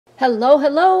Hello,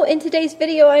 hello! In today's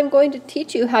video I'm going to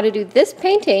teach you how to do this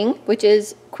painting, which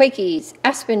is Quakies,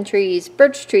 Aspen trees,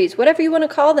 birch trees, whatever you want to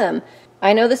call them.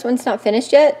 I know this one's not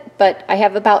finished yet, but I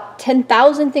have about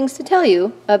 10,000 things to tell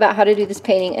you about how to do this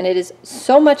painting, and it is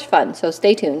so much fun, so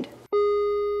stay tuned.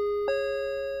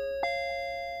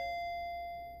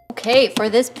 Okay, for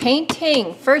this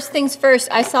painting, first things first,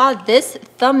 I saw this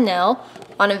thumbnail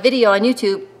on a video on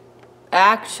YouTube.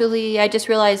 Actually, I just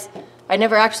realized I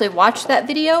never actually watched that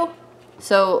video,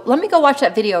 so let me go watch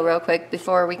that video real quick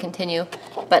before we continue.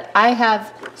 But I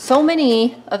have so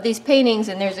many of these paintings,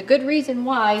 and there's a good reason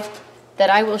why that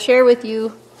I will share with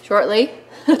you shortly.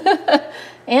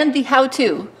 And the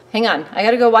how-to. Hang on, I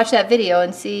gotta go watch that video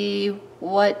and see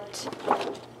what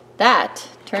that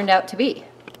turned out to be.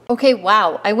 Okay,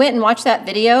 wow, I went and watched that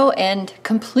video, and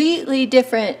completely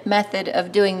different method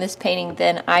of doing this painting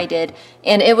than I did,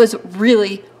 and it was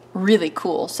really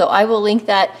cool. So I will link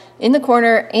that in the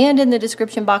corner and in the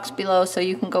description box below so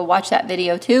you can go watch that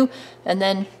video too, and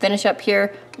then finish up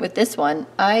here with this one.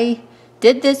 I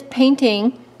did this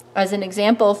painting as an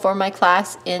example for my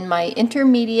class in my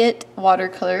intermediate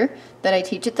watercolor that I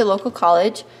teach at the local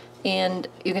college, and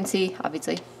you can see,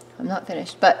 obviously, I'm not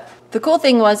finished, but the cool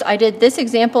thing was I did this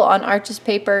example on artist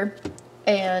paper,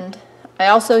 and I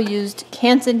also used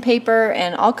Canson paper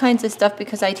and all kinds of stuff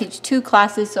because I teach 2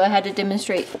 classes, so I had to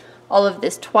demonstrate all of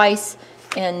this twice,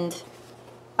 and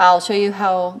I'll show you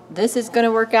how this is going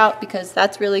to work out because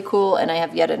that's really cool, and I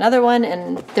have yet another one,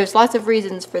 and there's lots of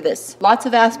reasons for this. Lots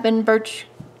of Aspen, Birch,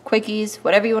 Quakies,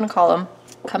 whatever you want to call them,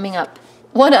 coming up.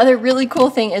 One other really cool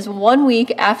thing is 1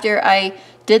 week after I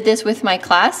did this with my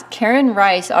class, Karen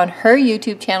Rice on her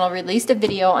YouTube channel released a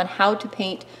video on how to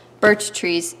paint birch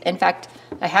trees. In fact,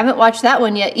 I haven't watched that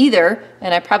one yet either,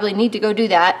 and I probably need to go do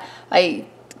that. I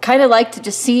kind of like to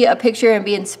just see a picture and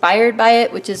be inspired by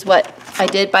it, which is what I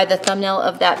did by the thumbnail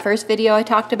of that first video I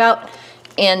talked about,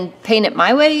 and paint it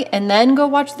my way and then go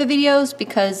watch the videos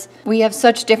because we have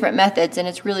such different methods and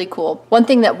it's really cool. One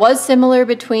thing that was similar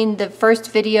between the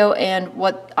first video and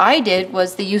what I did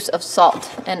was the use of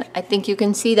salt, and I think you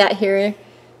can see that here,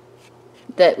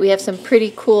 that we have some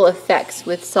pretty cool effects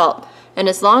with salt. And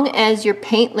as long as your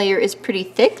paint layer is pretty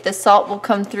thick, the salt will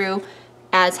come through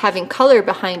as having color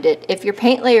behind it. If your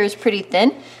paint layer is pretty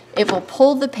thin, it will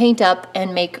pull the paint up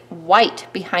and make white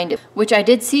behind it, which I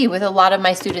did see with a lot of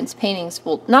my students' paintings.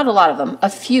 Well, not a lot of them, a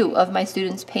few of my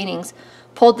students' paintings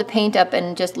pulled the paint up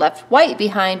and just left white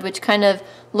behind, which kind of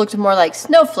looked more like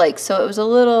snowflakes. So it was a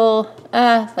little,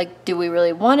 like, do we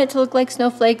really want it to look like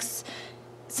snowflakes?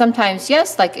 Sometimes,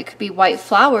 yes, like it could be white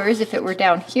flowers if it were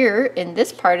down here in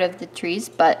this part of the trees,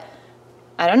 but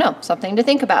I don't know, something to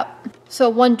think about. So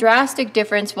one drastic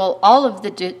difference, well, all of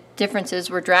the differences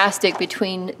were drastic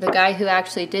between the guy who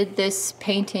actually did this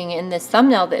painting in this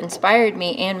thumbnail that inspired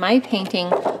me and my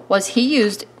painting, was he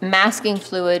used masking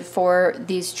fluid for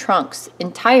these trunks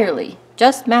entirely,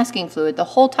 just masking fluid the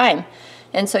whole time.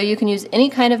 And so you can use any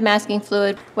kind of masking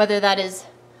fluid, whether that is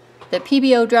the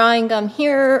PBO drawing gum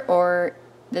here, or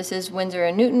this is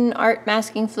Winsor & Newton art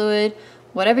masking fluid.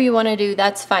 Whatever you want to do,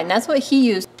 that's fine. That's what he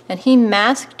used, and he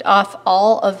masked off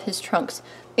all of his trunks.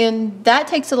 And that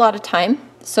takes a lot of time.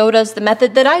 So does the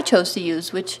method that I chose to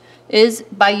use, which is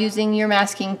by using your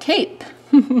masking tape.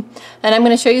 And I'm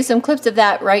going to show you some clips of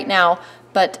that right now.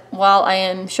 But while I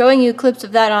am showing you clips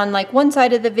of that on like one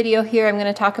side of the video here, I'm going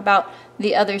to talk about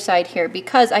the other side here,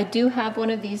 because I do have one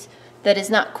of these that is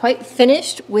not quite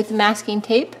finished with masking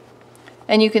tape.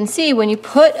 And you can see when you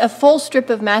put a full strip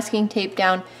of masking tape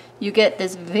down, you get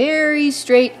this very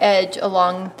straight edge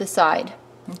along the side,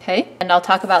 okay? And I'll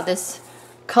talk about this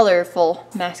colorful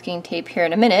masking tape here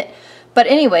in a minute. But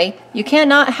anyway, you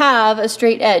cannot have a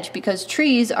straight edge because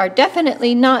trees are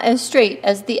definitely not as straight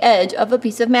as the edge of a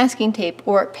piece of masking tape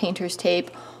or painter's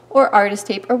tape or artist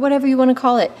tape or whatever you want to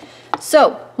call it.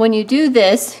 So when you do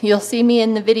this, you'll see me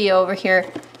in the video over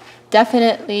here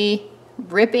definitely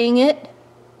ripping it.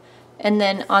 And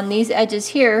then on these edges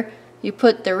here, you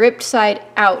put the ripped side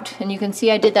out. And you can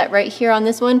see I did that right here on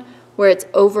this one where it's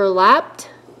overlapped.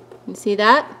 You see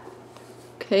that?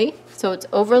 Okay, so it's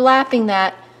overlapping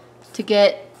that to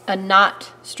get a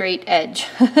not straight edge.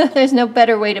 There's no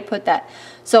better way to put that.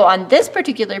 So on this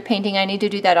particular painting, I need to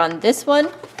do that on this one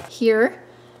here,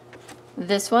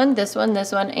 this one, this one,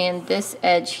 this one, and this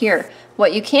edge here.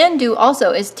 What you can do also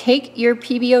is take your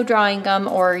PBO drawing gum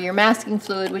or your masking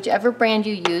fluid, whichever brand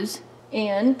you use,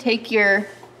 and take your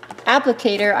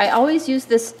applicator. I always use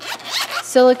this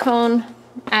silicone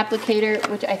applicator,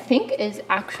 which I think is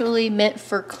actually meant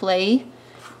for clay.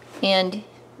 And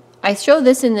I show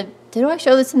this in the, did I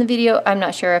show this in the video? I'm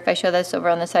not sure if I show this over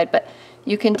on the side, but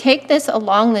you can take this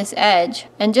along this edge,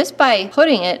 and just by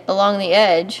putting it along the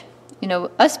edge, you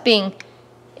know, us being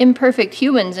imperfect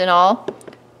humans and all,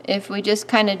 if we just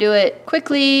kind of do it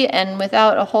quickly and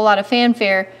without a whole lot of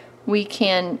fanfare, we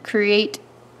can create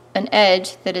an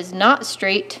edge that is not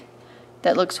straight,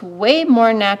 that looks way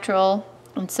more natural.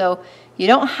 And so you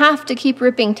don't have to keep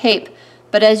ripping tape,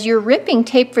 but as you're ripping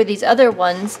tape for these other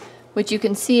ones, which you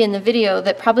can see in the video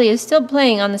that probably is still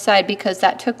playing on the side because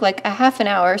that took like a half an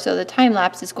hour, so the time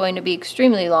lapse is going to be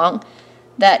extremely long,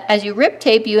 that as you rip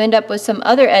tape, you end up with some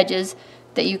other edges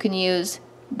that you can use,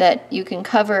 that you can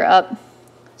cover up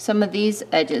some of these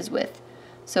edges with.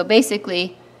 So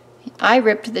basically, I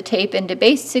ripped the tape into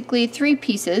basically 3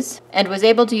 pieces and was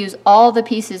able to use all the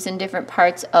pieces in different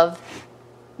parts of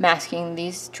masking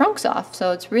these trunks off.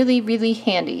 So it's really, really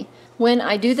handy. When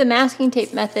I do the masking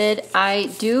tape method,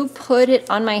 I do put it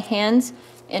on my hands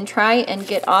and try and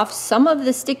get off some of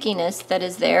the stickiness that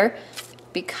is there,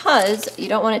 because you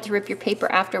don't want it to rip your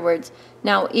paper afterwards.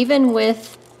 Now, even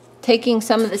with taking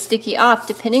some of the sticky off,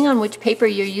 depending on which paper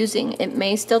you're using, it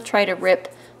may still try to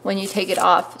rip when you take it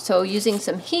off. So using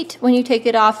some heat when you take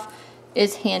it off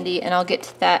is handy, and I'll get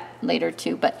to that later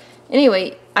too. But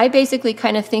anyway, I basically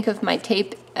kind of think of my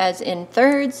tape as in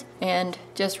thirds and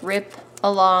just rip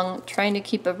along, trying to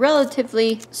keep a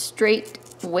relatively straight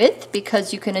width,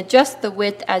 because you can adjust the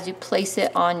width as you place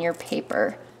it on your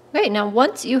paper. Okay, now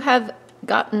once you have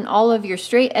gotten all of your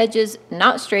straight edges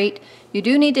not straight, you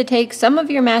do need to take some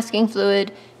of your masking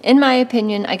fluid. In my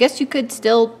opinion, I guess you could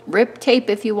still rip tape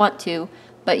if you want to,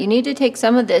 but you need to take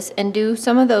some of this and do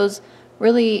some of those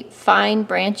really fine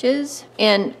branches.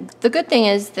 And the good thing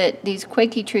is that these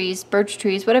Quakie trees, birch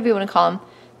trees, whatever you want to call them,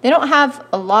 they don't have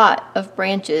a lot of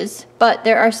branches, but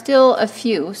there are still a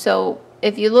few. So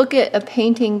if you look at a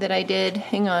painting that I did,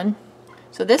 hang on.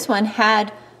 So this one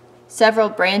had several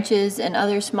branches and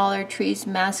other smaller trees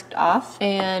masked off.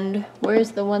 And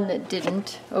where's the one that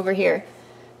didn't? Over here.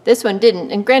 This one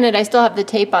didn't. And granted, I still have the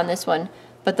tape on this one,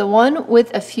 but the one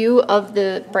with a few of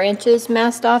the branches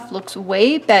masked off looks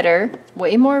way better,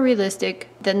 way more realistic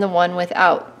than the one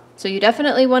without. So you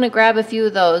definitely want to grab a few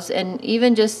of those, and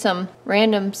even just some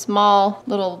random small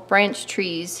little branch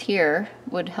trees here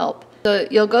would help. So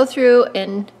you'll go through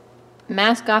and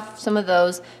mask off some of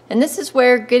those, and this is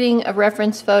where getting a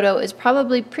reference photo is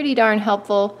probably pretty darn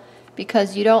helpful,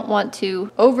 because you don't want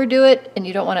to overdo it and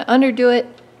you don't want to underdo it.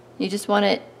 You just want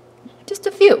it just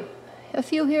a few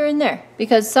here and there,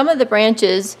 because some of the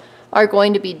branches are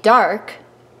going to be dark,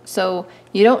 so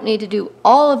you don't need to do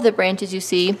all of the branches you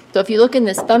see. So if you look in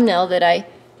this thumbnail that I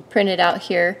printed out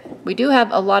here, we do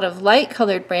have a lot of light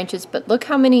colored branches, but look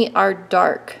how many are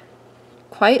dark.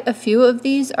 Quite a few of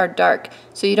these are dark,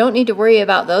 so you don't need to worry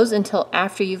about those until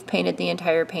after you've painted the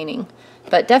entire painting.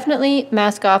 But definitely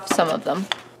mask off some of them.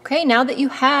 Okay, now that you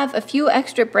have a few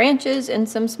extra branches and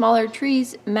some smaller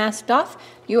trees masked off,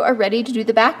 you are ready to do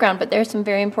the background. But there's some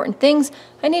very important things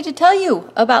I need to tell you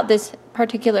about this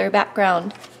particular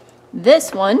background.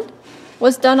 This one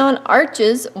was done on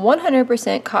Arch's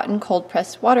 100% cotton cold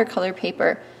pressed watercolor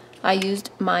paper. I used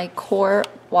my core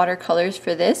watercolors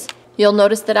for this. You'll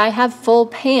notice that I have full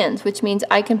pans, which means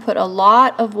I can put a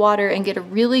lot of water and get a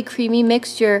really creamy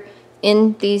mixture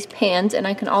in these pans, and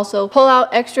I can also pull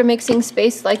out extra mixing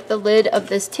space like the lid of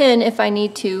this tin if I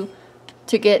need to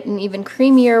get an even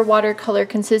creamier watercolor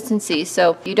consistency.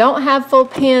 So if you don't have full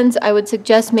pans, I would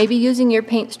suggest maybe using your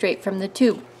paint straight from the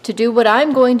tube. To do what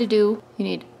I'm going to do, you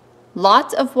need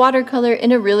lots of watercolor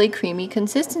in a really creamy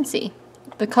consistency.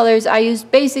 The colors I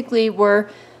used basically were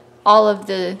all of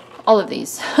these.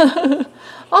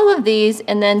 all of these,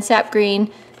 and then sap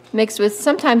green mixed with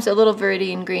sometimes a little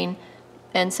viridian green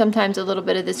and sometimes a little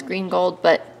bit of this green gold,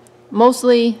 but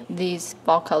mostly these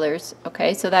fall colors.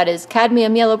 Okay, so that is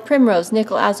cadmium yellow primrose,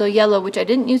 nickel azo yellow, which I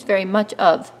didn't use very much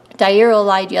of,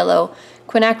 diarylide yellow,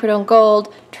 quinacridone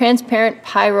gold, transparent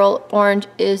pyrrole orange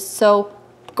is so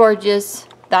gorgeous.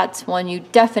 That's one you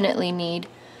definitely need.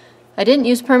 I didn't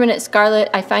use permanent scarlet.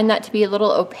 I find that to be a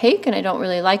little opaque and I don't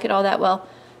really like it all that well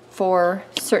for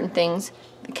certain things.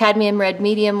 The cadmium red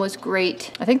medium was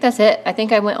great. I think that's it. I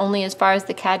think I went only as far as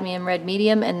the cadmium red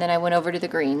medium, and then I went over to the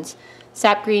greens.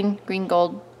 Sap green, green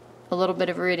gold, a little bit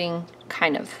of iridium,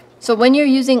 kind of. So when you're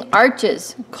using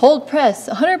Arch's cold press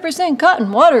 100%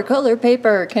 cotton watercolor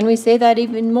paper, can we say that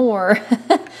even more?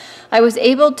 I was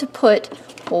able to put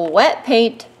wet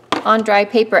paint on dry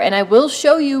paper, and I will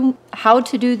show you how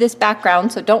to do this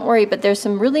background, so don't worry, but there's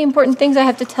some really important things I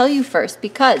have to tell you first,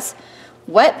 because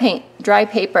wet paint, dry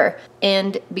paper,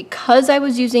 and because I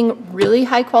was using really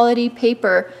high quality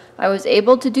paper, I was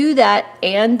able to do that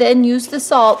and then use the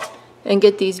salt and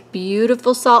get these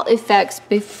beautiful salt effects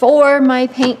before my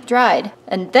paint dried.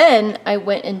 And then I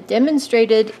went and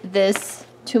demonstrated this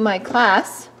to my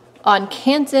class on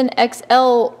Canson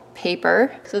XL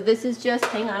paper. So this is just,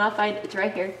 hang on, I'll find it, it's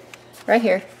right here, right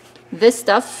here. This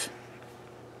stuff,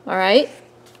 all right?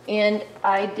 And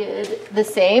I did the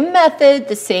same method,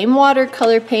 the same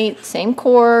watercolor paint, same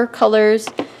core colors,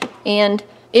 and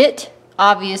it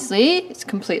obviously is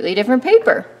completely different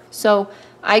paper. So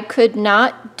I could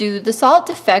not do the salt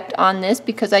effect on this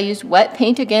because I used wet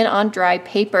paint again on dry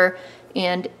paper,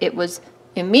 and it was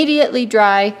immediately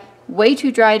dry, way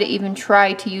too dry to even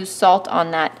try to use salt on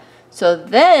that. So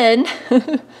then,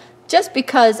 just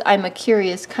because I'm a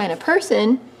curious kind of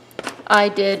person, I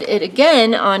did it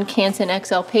again on Canson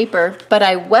XL paper, but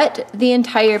I wet the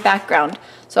entire background.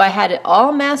 So I had it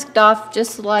all masked off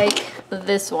just like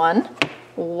this one,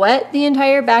 wet the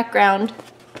entire background,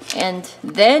 and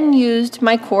then used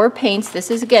my core paints. This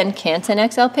is again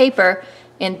Canson XL paper,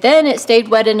 and then it stayed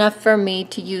wet enough for me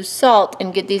to use salt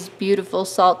and get these beautiful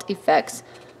salt effects.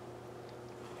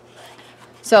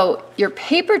 So your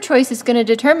paper choice is going to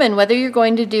determine whether you're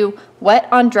going to do wet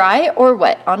on dry or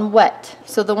wet on wet.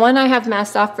 So the one I have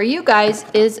masked off for you guys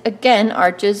is again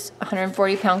Arch's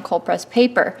 140-pound cold press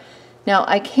paper. Now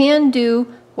I can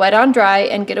do wet on dry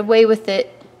and get away with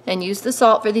it and use the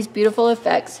salt for these beautiful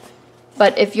effects.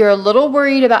 But if you're a little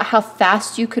worried about how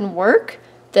fast you can work,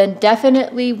 then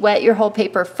definitely wet your whole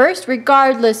paper first,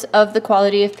 regardless of the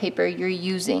quality of paper you're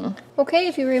using. Okay,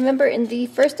 if you remember in the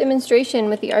first demonstration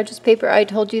with the Arches paper, I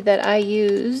told you that I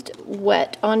used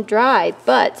wet on dry,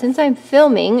 but since I'm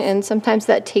filming, and sometimes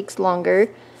that takes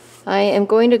longer, I am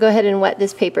going to go ahead and wet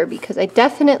this paper because I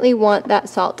definitely want that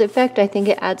salt effect. I think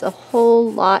it adds a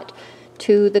whole lot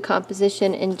to the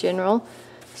composition in general.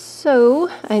 So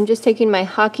I'm just taking my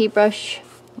hockey brush,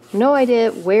 no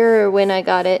idea where or when I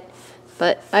got it,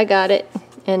 but I got it,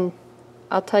 and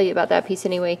I'll tell you about that piece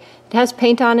anyway. It has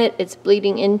paint on it, it's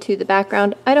bleeding into the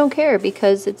background. I don't care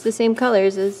because it's the same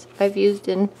colors as I've used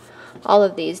in all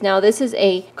of these. Now this is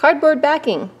a cardboard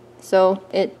backing, so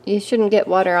you shouldn't get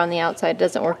water on the outside. It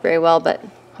doesn't work very well, but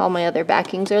all my other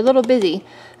backings are a little busy.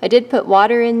 I did put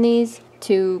water in these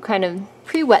to kind of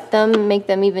pre-wet them, make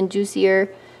them even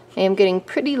juicier. I am getting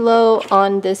pretty low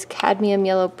on this cadmium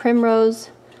yellow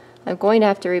primrose. I'm going to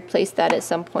have to replace that at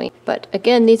some point. But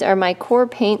again, these are my core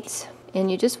paints, and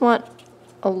you just want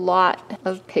a lot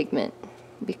of pigment.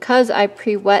 Because I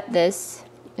pre-wet this,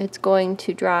 it's going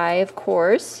to dry, of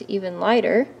course, even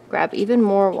lighter. Grab even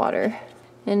more water.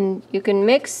 And you can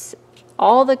mix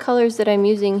all the colors that I'm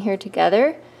using here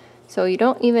together, so you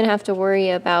don't even have to worry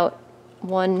about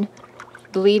one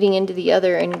bleeding into the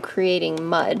other and creating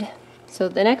mud. So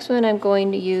the next one I'm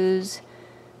going to use,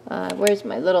 where's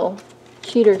my little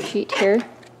cheater sheet here?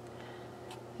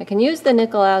 I can use the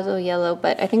nickel azo yellow,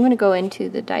 but I think I'm going to go into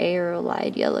the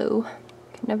diarylide yellow.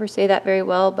 I can never say that very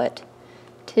well, but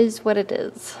 'tis what it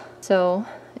is. So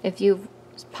if you've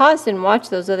paused and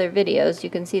watched those other videos, you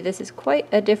can see this is quite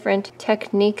a different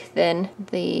technique than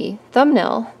the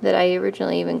thumbnail that I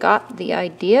originally even got the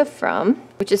idea from,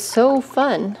 which is so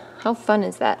fun. How fun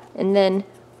is that? And then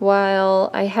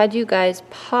while I had you guys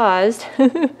paused,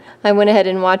 I went ahead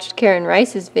and watched Karen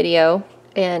Rice's video,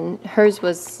 and hers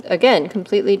was, again,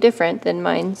 completely different than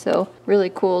mine, so really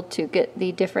cool to get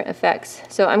the different effects.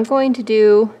 So I'm going to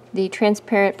do the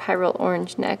transparent pyrrole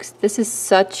orange next. This is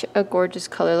such a gorgeous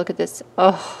color. Look at this.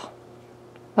 Oh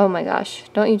my gosh.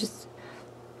 Don't you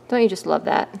just love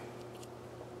that?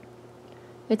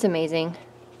 It's amazing.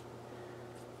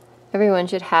 Everyone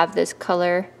should have this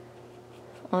color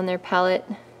on their palette.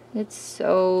 It's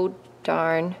so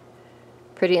darn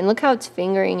pretty. And look how it's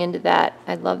fingering into that.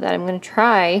 I love that. I'm going to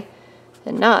try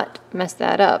and not mess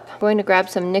that up. I'm going to grab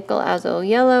some nickel azo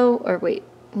yellow, or wait,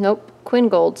 nope, quin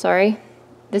gold, sorry.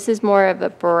 This is more of a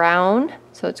brown,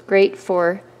 so it's great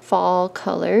for fall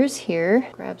colors here.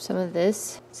 Grab some of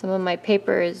this. Some of my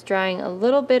paper is drying a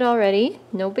little bit already.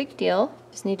 No big deal.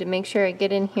 Just need to make sure I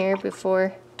get in here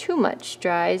before too much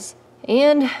dries.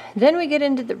 And then we get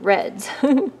into the reds.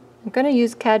 I'm going to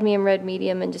use cadmium red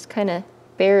medium and just kind of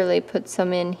barely put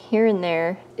some in here and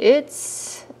there.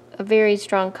 It's a very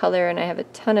strong color, and I have a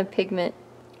ton of pigment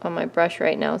on my brush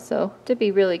right now, so to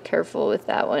be really careful with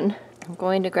that one. I'm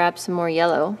going to grab some more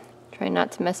yellow. Try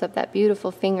not to mess up that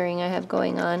beautiful fingering I have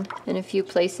going on in a few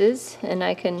places, and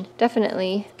I can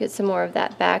definitely get some more of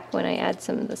that back when I add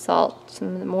some of the salt,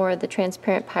 some more of the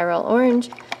transparent pyrrole orange,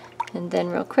 and then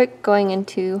real quick going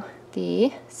into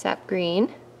the sap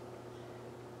green.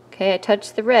 Okay, I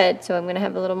touched the red, so I'm going to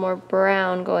have a little more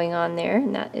brown going on there,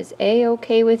 and that is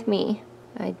a-okay with me.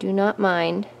 I do not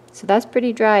mind. So that's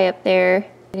pretty dry up there.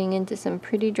 Getting into some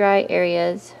pretty dry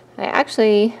areas. I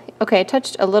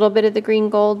touched a little bit of the green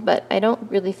gold, but I don't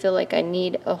really feel like I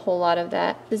need a whole lot of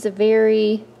that. This is a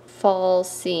very fall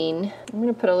scene. I'm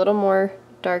gonna put a little more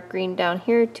dark green down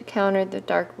here to counter the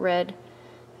dark red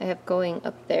I have going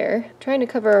up there. I'm trying to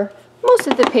cover most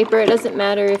of the paper. It doesn't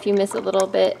matter if you miss a little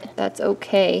bit, that's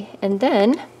okay. And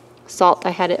then salt, I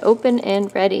had it open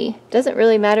and ready. Doesn't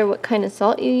really matter what kind of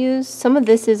salt you use. Some of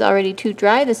this is already too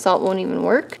dry, the salt won't even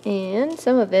work, and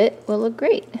some of it will look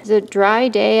great. It's a dry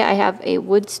day. I have a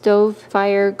wood stove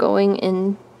fire going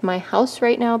in my house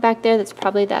right now back there. That's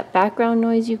probably that background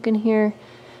noise you can hear.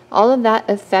 All of that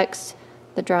affects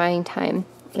the drying time,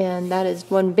 and that is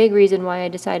one big reason why I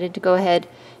decided to go ahead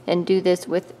and do this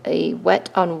with a wet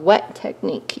on wet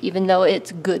technique, even though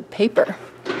it's good paper.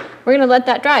 We're gonna let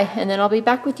that dry and then I'll be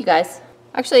back with you guys.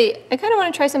 Actually, I kind of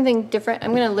want to try something different.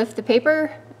 I'm gonna lift the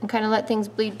paper and kind of let things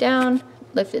bleed down.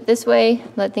 Lift it this way,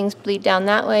 let things bleed down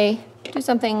that way. Do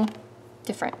something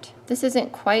different. This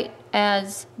isn't quite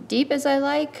as deep as I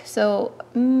like, so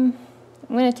I'm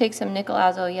gonna take some nickel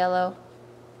azo yellow,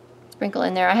 sprinkle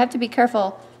in there. I have to be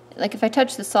careful. Like if I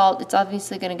touch the salt, it's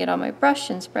obviously gonna get on my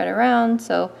brush and spread around,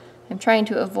 so I'm trying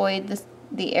to avoid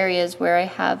the areas where I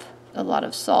have a lot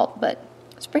of salt, but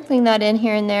sprinkling that in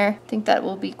here and there, I think that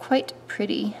will be quite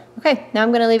pretty. Okay, now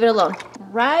I'm gonna leave it alone.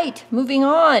 Right, moving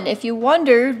on. If you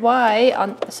wondered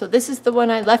why, so this is the one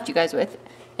I left you guys with,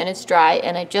 and it's dry,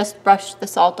 and I just brushed the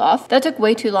salt off. That took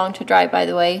way too long to dry, by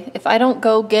the way. If I don't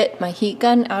go get my heat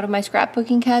gun out of my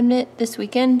scrapbooking cabinet this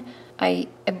weekend, I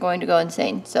am going to go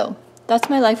insane. So that's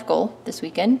my life goal this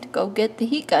weekend, to go get the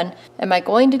heat gun. Am I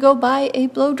going to go buy a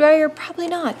blow dryer? Probably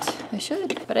not. I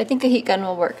should, but I think a heat gun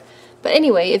will work. But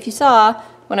anyway, if you saw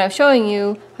when I was showing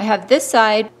you, I have this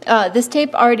side. This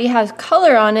tape already has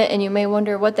color on it, and you may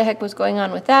wonder what the heck was going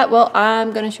on with that. Well,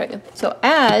 I'm gonna show you. So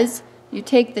as you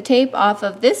take the tape off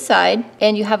of this side,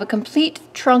 and you have a complete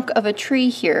trunk of a tree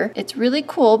here, it's really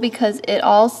cool because it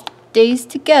all stays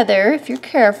together if you're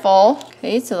careful.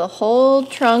 Okay, so the whole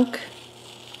trunk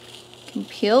can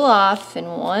peel off in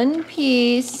one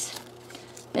piece,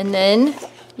 and then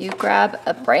you grab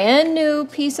a brand new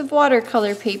piece of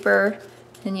watercolor paper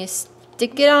and you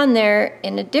stick it on there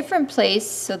in a different place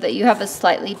so that you have a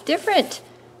slightly different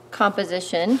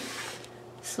composition.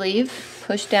 Sleeve,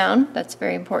 push down, that's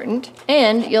very important.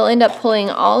 And you'll end up pulling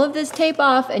all of this tape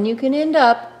off, and you can end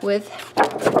up with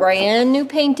a brand new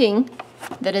painting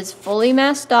that is fully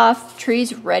masked off,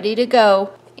 trees ready to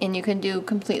go, and you can do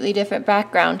completely different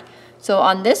background. So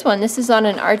on this one, this is on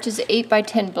an Arches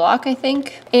 8x10 block, I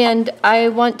think. And I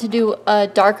want to do a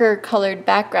darker colored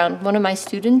background. One of my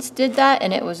students did that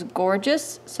and it was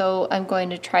gorgeous. So I'm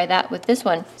going to try that with this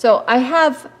one. So I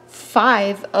have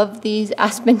 5 of these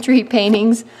aspen tree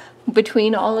paintings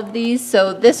between all of these.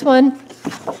 So this one,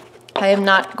 I am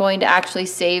not going to actually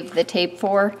save the tape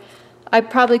for. I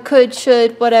probably could,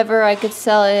 should, whatever. I could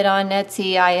sell it on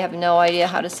Etsy. I have no idea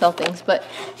how to sell things. But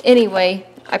anyway,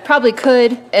 I probably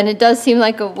could, and it does seem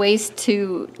like a waste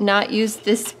to not use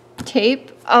this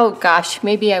tape. Oh gosh,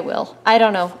 maybe I will. I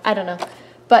don't know.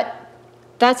 But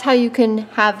that's how you can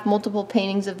have multiple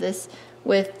paintings of this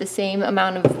with the same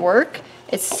amount of work.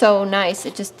 It's so nice.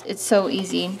 It's so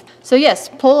easy. So yes,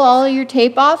 pull all of your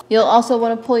tape off. You'll also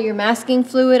want to pull your masking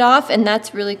fluid off, and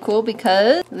that's really cool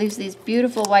because it leaves these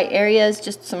beautiful white areas,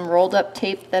 just some rolled up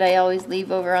tape that I always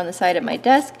leave over on the side of my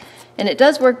desk. And it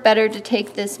does work better to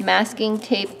take this masking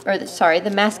tape, or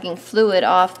the masking fluid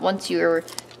off once your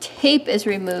tape is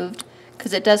removed,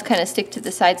 because it does kind of stick to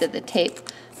the sides of the tape.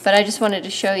 But I just wanted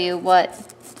to show you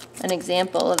what an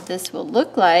example of this will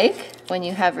look like when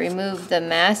you have removed the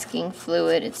masking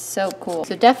fluid. It's so cool.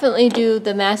 So definitely do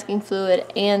the masking fluid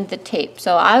and the tape.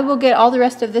 So I will get all the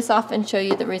rest of this off and show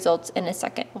you the results in a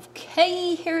second.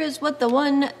 Okay, here is what the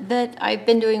one that I've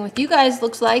been doing with you guys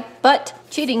looks like, but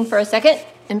cheating for a second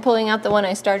and pulling out the one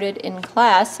I started in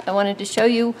class, I wanted to show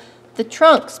you the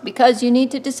trunks because you need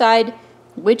to decide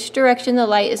which direction the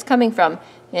light is coming from.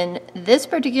 In this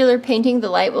particular painting, the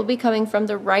light will be coming from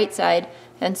the right side,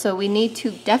 and so we need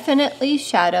to definitely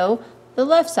shadow the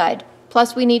left side.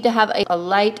 Plus we need to have a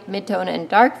light, midtone, and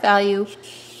dark value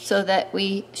so that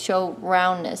we show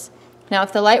roundness. Now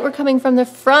if the light were coming from the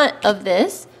front of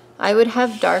this, I would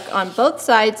have dark on both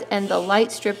sides and the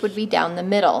light strip would be down the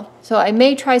middle. So I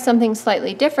may try something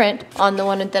slightly different on the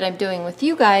one that I'm doing with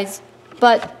you guys,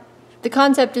 but the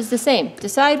concept is the same.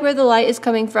 Decide where the light is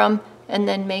coming from and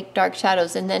then make dark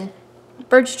shadows. And then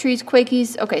birch trees,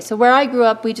 Quakies. Okay, so where I grew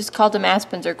up, we just called them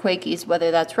Aspens or Quakies, whether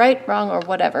that's right, wrong, or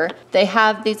whatever. They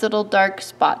have these little dark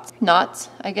spots, knots,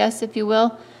 I guess, if you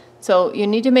will. So you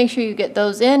need to make sure you get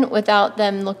those in without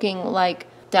them looking like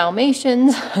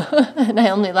Dalmatians. And I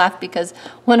only laugh because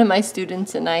one of my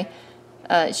students and I,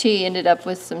 she ended up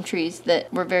with some trees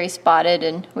that were very spotted,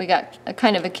 and we got a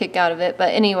kind of a kick out of it.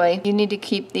 But anyway, you need to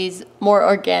keep these more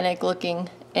organic looking,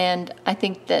 and I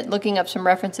think that looking up some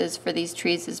references for these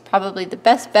trees is probably the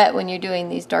best bet when you're doing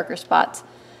these darker spots.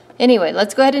 Anyway,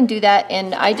 let's go ahead and do that.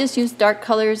 And I just used dark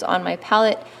colors on my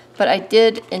palette, but I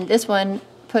did in this one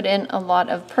put in a lot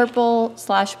of purple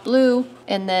 / blue,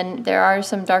 and then there are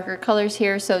some darker colors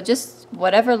here, so just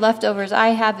whatever leftovers I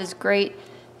have is great.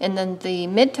 And then the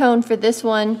mid-tone for this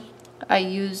one, I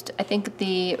used, I think,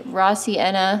 the raw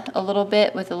sienna a little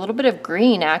bit with a little bit of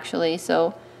green actually,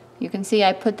 so you can see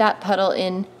I put that puddle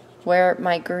in where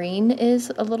my green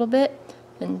is a little bit.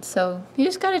 And so you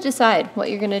just got to decide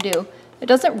what you're going to do. It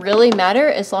doesn't really matter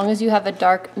as long as you have a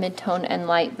dark, mid-tone, and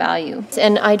light value.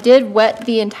 And I did wet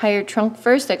the entire trunk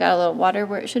first. I got a little water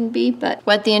where it shouldn't be, but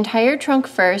wet the entire trunk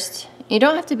first. You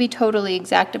don't have to be totally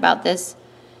exact about this.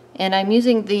 And I'm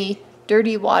using the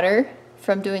dirty water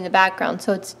from doing the background,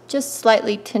 so it's just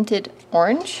slightly tinted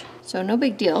orange. So no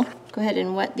big deal. Go ahead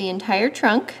and wet the entire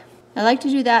trunk. I like to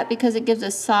do that because it gives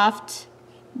a soft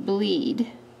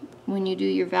bleed when you do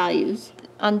your values.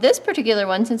 On this particular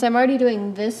one, since I'm already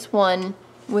doing this one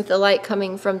with the light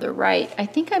coming from the right, I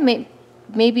think I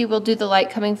maybe we'll do the light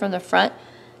coming from the front,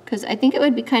 because I think it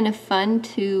would be kind of fun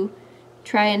to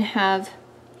try and have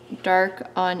dark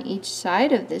on each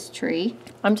side of this tree.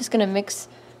 I'm just going to mix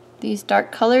these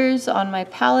dark colors on my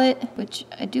palette, which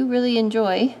I do really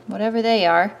enjoy, whatever they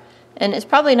are. And it's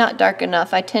probably not dark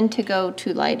enough. I tend to go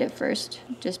too light at first.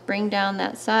 Just bring down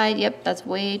that side. Yep, that's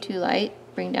way too light.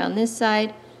 Bring down this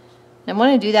side. I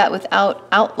want to do that without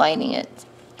outlining it.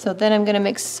 So then I'm going to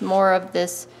mix more of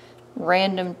this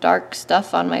random dark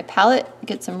stuff on my palette.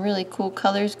 Get some really cool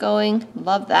colors going.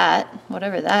 Love that,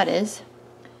 whatever that is.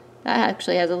 That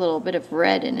actually has a little bit of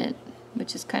red in it,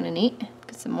 which is kind of neat.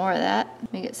 Get some more of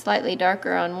that. Make it slightly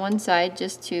darker on one side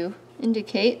just to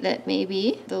indicate that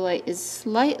maybe the light is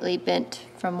slightly bent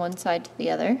from one side to the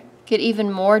other. Get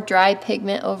even more dry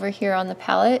pigment over here on the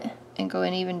palette and go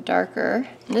in even darker.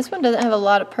 And this one doesn't have a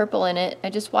lot of purple in it. I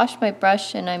just washed my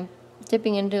brush and I'm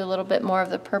dipping into a little bit more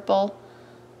of the purple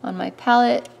on my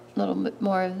palette. A little bit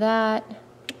more of that.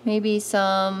 Maybe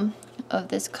some of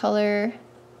this color.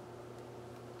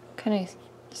 Kind of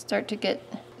start to get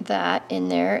that in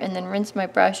there, and then rinse my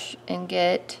brush and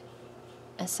get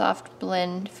a soft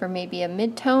blend for maybe a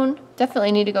mid-tone.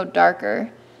 Definitely need to go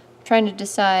darker. I'm trying to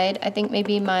decide. I think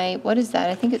maybe my, what is that?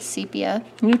 I think it's sepia.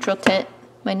 Neutral tint.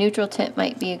 My neutral tint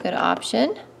might be a good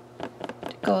option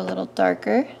to go a little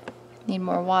darker. Need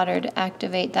more water to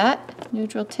activate that.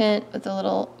 Neutral tint with a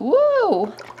little,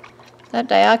 whoa! That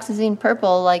dioxazine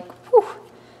purple, like, whew,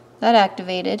 that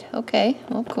activated. Okay,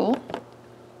 well, cool.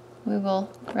 We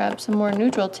will grab some more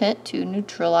neutral tint to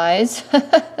neutralize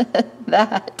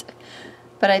that.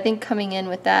 But I think coming in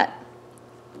with that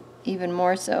even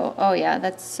more so. Oh yeah,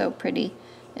 that's so pretty.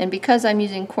 And because I'm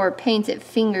using core paints, it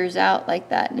fingers out like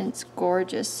that, and it's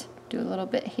gorgeous. Do a little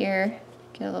bit here,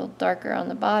 get a little darker on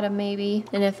the bottom maybe.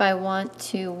 And if I want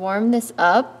to warm this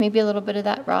up, maybe a little bit of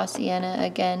that raw sienna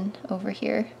again over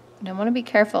here. And I want to be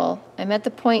careful. I'm at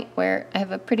the point where I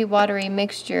have a pretty watery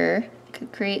mixture.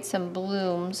 Could create some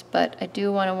blooms, but I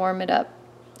do want to warm it up.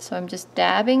 So I'm just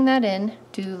dabbing that in.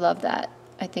 Do love that.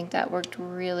 I think that worked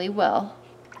really well.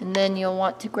 And then you'll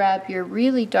want to grab your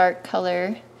really dark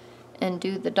color and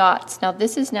do the dots. Now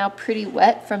this is now pretty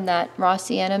wet from that raw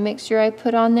sienna mixture I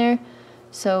put on there.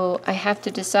 So I have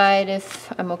to decide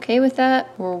if I'm okay with that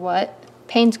or what.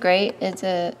 Payne's Gray is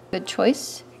a good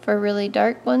choice for really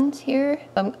dark ones here.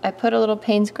 I put a little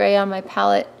Payne's Gray on my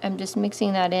palette. I'm just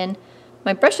mixing that in.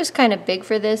 My brush is kind of big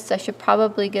for this. I should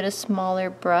probably get a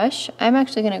smaller brush. I'm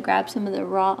actually going to grab some of the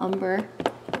raw umber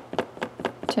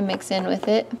to mix in with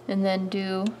it and then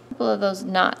do a couple of those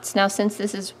knots. Now since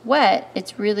this is wet,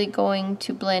 it's really going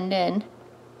to blend in,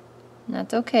 and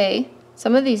that's okay.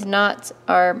 Some of these knots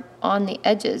are on the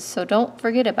edges, so don't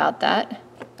forget about that.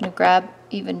 I'm going to grab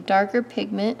even darker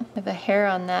pigment. I have a hair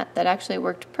on that that actually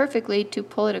worked perfectly to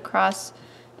pull it across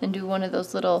and do one of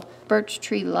those little birch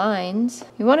tree lines.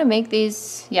 You want to make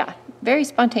these, yeah, very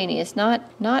spontaneous, not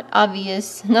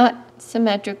obvious, not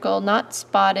symmetrical, not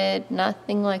spotted,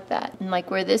 nothing like that. And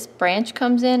like where this branch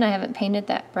comes in, I haven't painted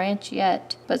that branch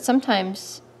yet, but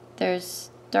sometimes there's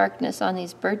darkness on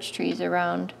these birch trees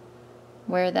around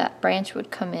where that branch would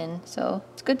come in. So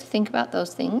it's good to think about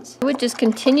those things. I would just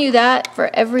continue that for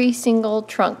every single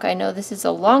trunk. I know this is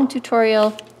a long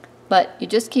tutorial, but you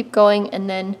just keep going, and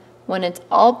then when it's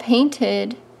all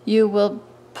painted, you will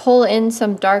pull in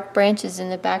some dark branches in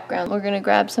the background. We're going to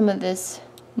grab some of this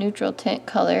neutral tint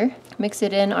color. Mix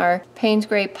it in our Payne's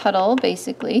Gray puddle,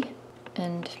 basically,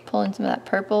 and pull in some of that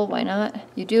purple, why not?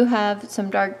 You do have some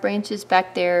dark branches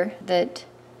back there that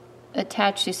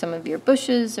attach to some of your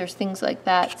bushes or things like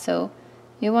that, so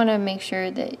you want to make sure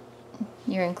that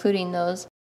you're including those.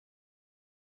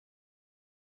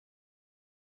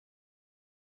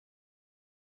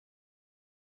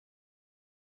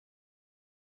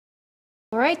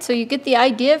 Alright, so you get the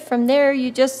idea. From there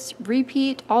you just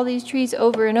repeat all these trees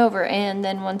over and over, and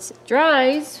then once it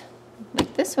dries,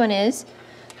 like this one is,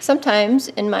 sometimes,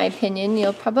 in my opinion,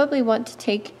 you'll probably want to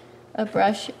take a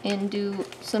brush and do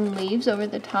some leaves over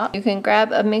the top. You can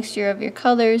grab a mixture of your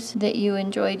colors that you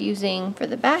enjoyed using for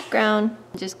the background,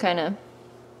 just kind of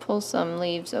pull some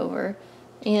leaves over,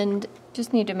 and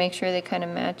just need to make sure they kind of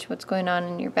match what's going on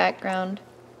in your background.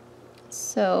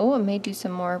 So I may do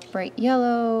some more bright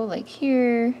yellow, like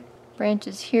here,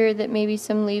 branches here that maybe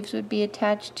some leaves would be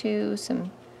attached to,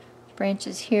 some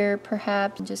branches here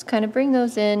perhaps, and just kind of bring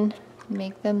those in,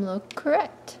 make them look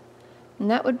correct.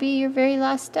 And that would be your very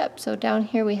last step. So down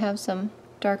here we have some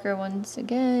darker ones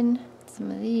again,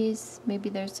 some of these, maybe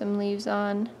there's some leaves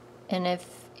on, and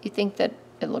if you think that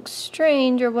it looks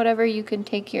strange or whatever, you can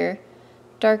take your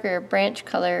darker branch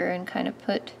color and kind of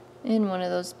put in one of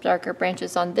those darker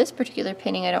branches. On this particular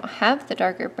painting, I don't have the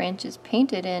darker branches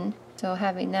painted in, so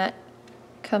having that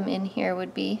come in here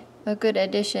would be a good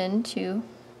addition to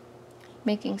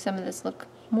making some of this look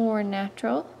more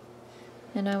natural.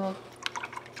 And I will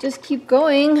just keep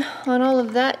going on all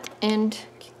of that and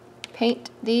paint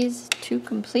these to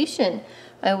completion.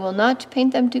 I will not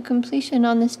paint them to completion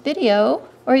on this video,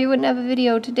 or you wouldn't have a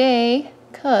video today,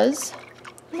 because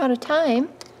I'm out of time.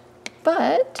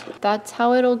 But that's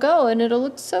how it'll go, and it'll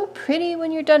look so pretty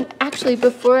when you're done. Actually,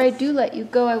 before I do let you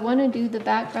go, I want to do the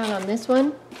background on this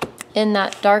one in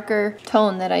that darker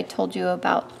tone that I told you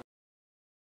about.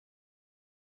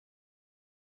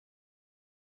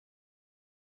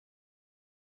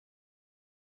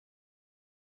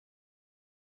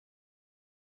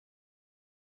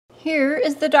 Here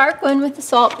is the dark one with the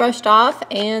salt brushed off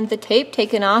and the tape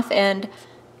taken off, and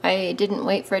I didn't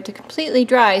wait for it to completely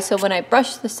dry, so when I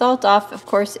brushed the salt off, of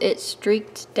course, it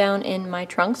streaked down in my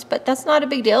trunks, but that's not a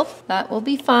big deal. That will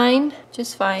be fine,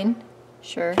 just fine,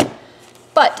 sure.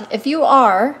 But if you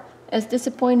are as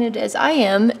disappointed as I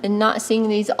am in not seeing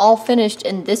these all finished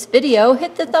in this video,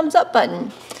 hit the thumbs up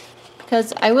button,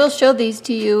 because I will show these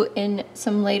to you in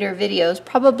some later videos,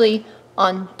 probably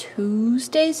on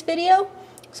Tuesday's video.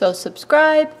 So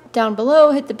subscribe down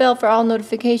below, hit the bell for all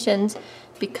notifications,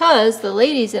 because the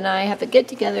ladies and I have a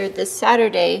get-together this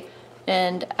Saturday,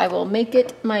 and I will make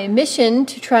it my mission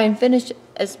to try and finish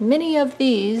as many of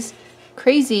these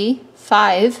crazy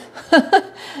 5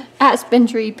 Aspen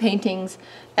tree paintings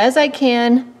as I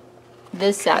can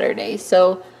this Saturday.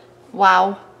 So,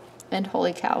 wow and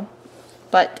holy cow.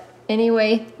 But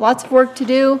anyway, lots of work to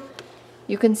do.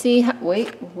 You can see how,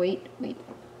 wait.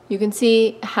 You can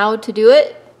see how to do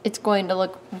it. It's going to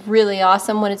look really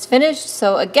awesome when it's finished.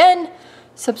 So again,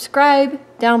 subscribe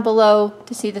down below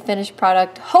to see the finished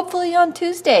product, hopefully on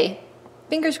Tuesday.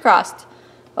 Fingers crossed.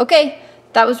 Okay,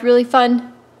 that was really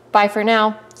fun. Bye for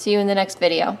now. See you in the next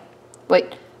video.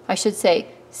 Wait, I should say,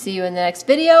 see you in the next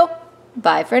video.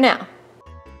 Bye for now.